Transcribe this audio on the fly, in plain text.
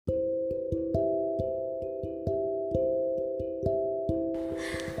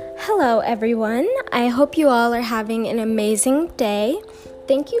Hello, everyone. I hope you all are having an amazing day.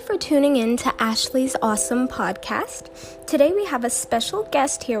 Thank you for tuning in to Ashley's Awesome Podcast. Today we have a special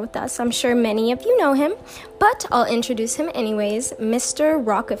guest here with us. I'm sure many of you know him, but I'll introduce him anyways, Mr.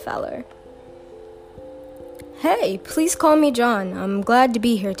 Rockefeller. Hey, please call me John. I'm glad to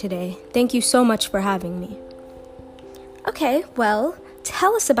be here today. Thank you so much for having me. Okay, well,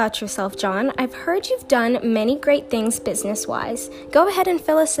 tell us about yourself, John. I've heard you've done many great things business-wise. Go ahead and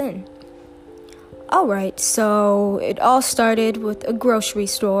fill us in. Alright, so it all started with a grocery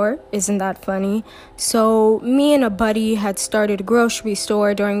store. Isn't that funny? So me and a buddy had started a grocery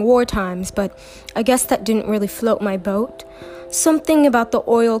store during war times, but I guess that didn't really float my boat. Something about the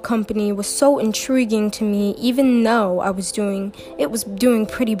oil company was so intriguing to me, even though it was doing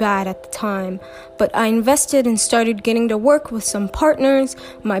pretty bad at the time. But I invested and started getting to work with some partners,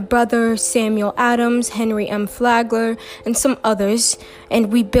 my brother, Samuel Adams, Henry M. Flagler, and some others,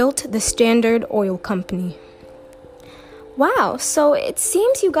 and we built the Standard Oil Company. Wow, so it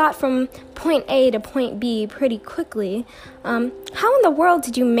seems you got from point A to point B pretty quickly. How in the world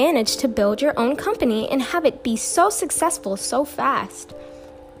did you manage to build your own company and have it be so successful so fast?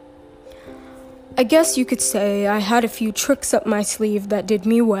 I guess you could say I had a few tricks up my sleeve that did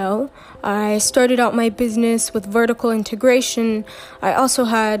me well. I started out my business with vertical integration. I also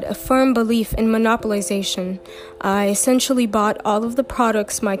had a firm belief in monopolization. I essentially bought all of the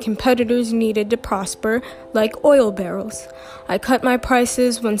products my competitors needed to prosper, like oil barrels. I cut my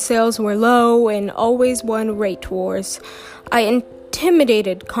prices when sales were low and always won rate wars. I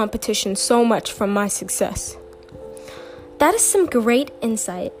intimidated competition so much from my success. That is some great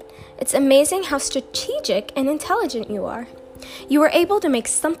insight. It's amazing how strategic and intelligent you are. You were able to make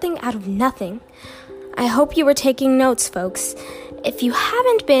something out of nothing. I hope you were taking notes, folks. If you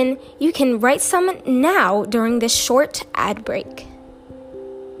haven't been, you can write some now during this short ad break.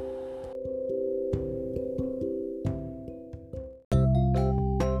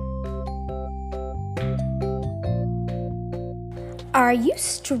 Are you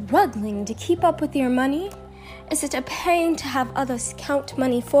struggling to keep up with your money? Is it a pain to have others count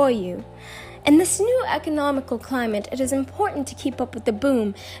money for you? In this new economical climate, it is important to keep up with the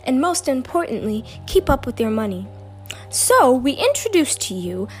boom, and most importantly, keep up with your money. So, we introduced to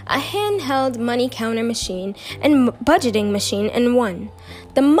you a handheld money counter machine and budgeting machine in one.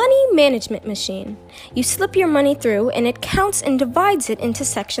 The money management machine. You slip your money through and it counts and divides it into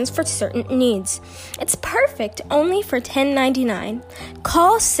sections for certain needs. It's perfect only for $10.99.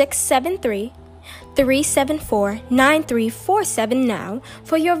 Call 673-374-9347 now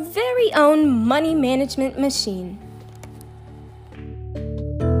for your very own money management machine.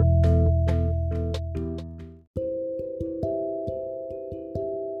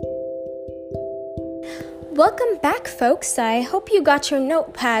 Welcome back, folks. I hope you got your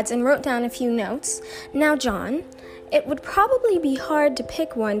notepads and wrote down a few notes. Now, John, it would probably be hard to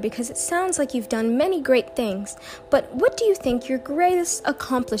pick one because it sounds like you've done many great things, but what do you think your greatest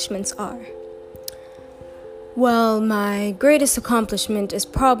accomplishments are? Well, my greatest accomplishment is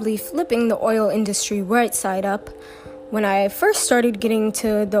probably flipping the oil industry right side up. When I first started getting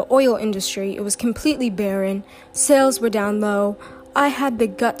to the oil industry, it was completely barren. Sales were down low. I had the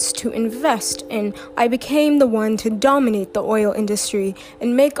guts to invest, and I became the one to dominate the oil industry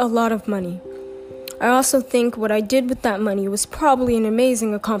and make a lot of money. I also think what I did with that money was probably an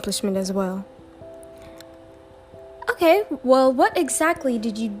amazing accomplishment as well. Okay, well, what exactly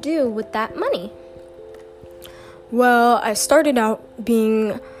did you do with that money? Well, I started out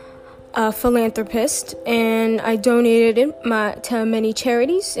being a philanthropist, and I donated it to many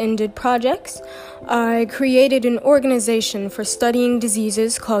charities and did projects. I created an organization for studying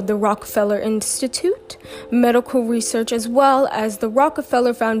diseases called the Rockefeller Institute, medical research, as well as the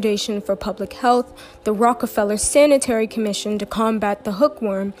Rockefeller Foundation for Public Health, the Rockefeller Sanitary Commission to combat the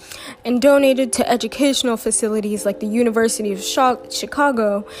hookworm, and donated to educational facilities like the University of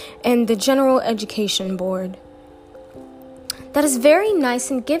Chicago and the General Education Board. That is very nice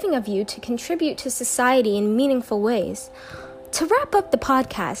and giving of you to contribute to society in meaningful ways. To wrap up the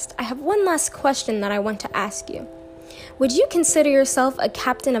podcast, I have one last question that I want to ask you. Would you consider yourself a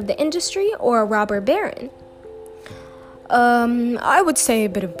captain of the industry or a robber baron? I would say a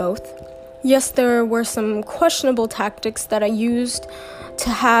bit of both. Yes, there were some questionable tactics that I used to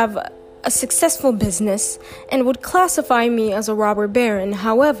have a successful business and would classify me as a robber baron.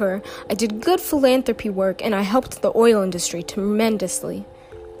 However, I did good philanthropy work and I helped the oil industry tremendously.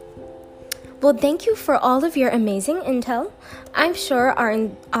 Well, thank you for all of your amazing intel. I'm sure our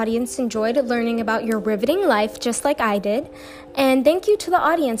audience enjoyed learning about your riveting life just like I did. And thank you to the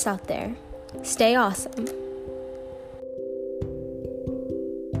audience out there. Stay awesome.